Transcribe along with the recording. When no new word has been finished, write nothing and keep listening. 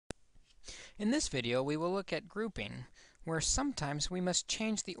In this video, we will look at grouping, where sometimes we must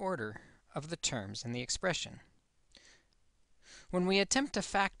change the order of the terms in the expression. When we attempt to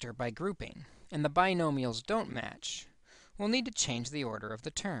factor by grouping, and the binomials don't match, we'll need to change the order of the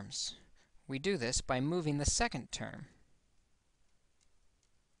terms. We do this by moving the second term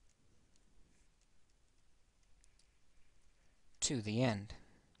to the end.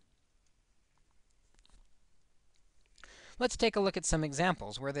 Let's take a look at some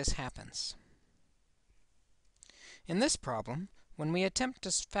examples where this happens. In this problem, when we attempt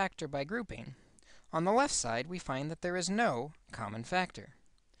to factor by grouping, on the left side we find that there is no common factor,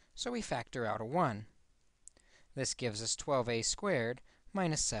 so we factor out a 1. This gives us 12a squared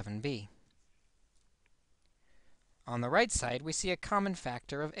minus 7b. On the right side, we see a common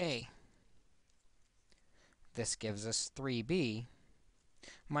factor of a. This gives us 3b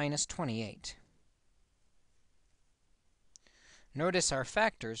minus 28. Notice our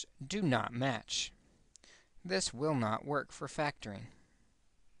factors do not match. This will not work for factoring.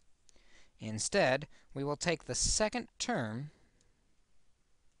 Instead, we will take the second term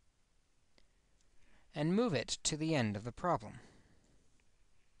and move it to the end of the problem.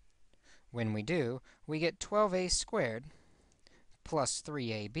 When we do, we get 12a squared plus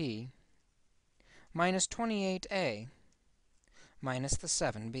 3ab minus 28a minus the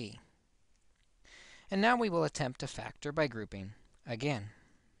 7b. And now we will attempt to factor by grouping again.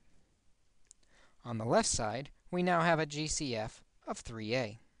 On the left side, we now have a GCF of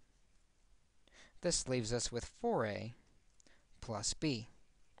 3a. This leaves us with 4a plus b.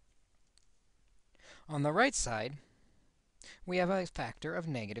 On the right side, we have a factor of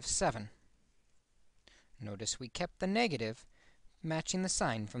negative 7. Notice we kept the negative, matching the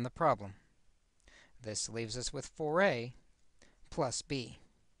sign from the problem. This leaves us with 4a plus b.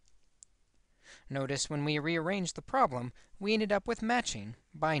 Notice when we rearranged the problem, we ended up with matching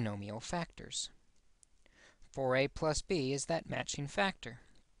binomial factors. 4a plus b is that matching factor.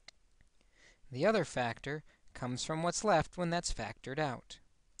 The other factor comes from what's left when that's factored out,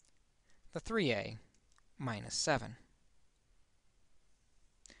 the 3a minus 7.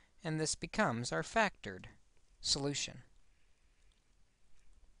 And this becomes our factored solution.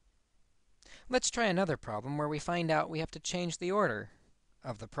 Let's try another problem where we find out we have to change the order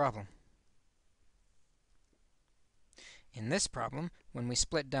of the problem. In this problem, when we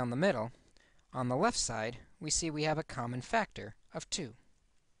split down the middle, on the left side, we see we have a common factor of 2.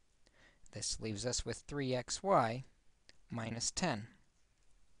 This leaves us with 3xy minus 10.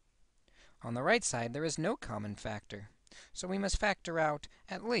 On the right side, there is no common factor, so we must factor out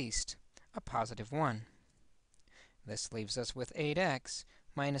at least a positive 1. This leaves us with 8x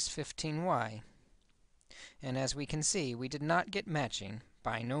minus 15y. And as we can see, we did not get matching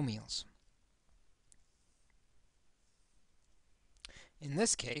binomials. In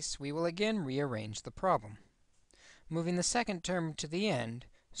this case, we will again rearrange the problem, moving the second term to the end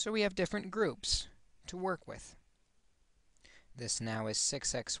so we have different groups to work with. This now is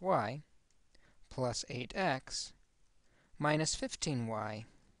 6xy plus 8x minus 15y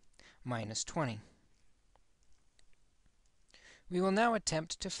minus 20. We will now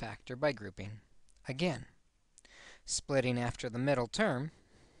attempt to factor by grouping again. Splitting after the middle term,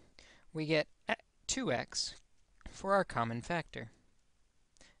 we get 2x for our common factor.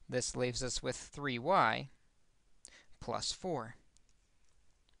 This leaves us with 3y plus 4.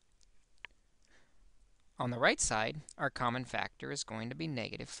 On the right side, our common factor is going to be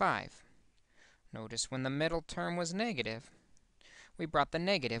negative 5. Notice when the middle term was negative, we brought the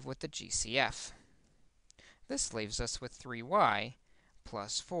negative with the GCF. This leaves us with 3y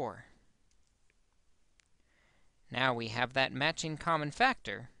plus 4. Now we have that matching common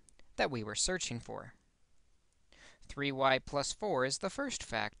factor that we were searching for. 3y plus 4 is the first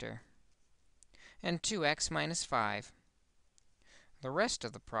factor, and 2x minus 5. The rest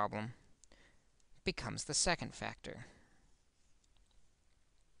of the problem becomes the second factor.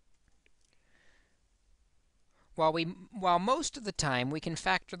 While most of the time we can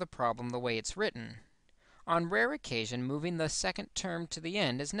factor the problem the way it's written, on rare occasion moving the second term to the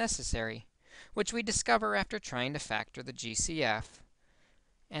end is necessary, which we discover after trying to factor the GCF,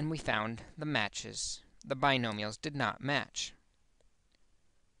 and we found the matches. The binomials did not match.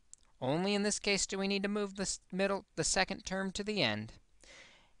 Only in this case do we need to move the second term to the end,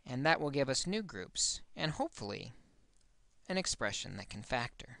 and that will give us new groups and hopefully an expression that can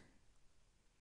factor.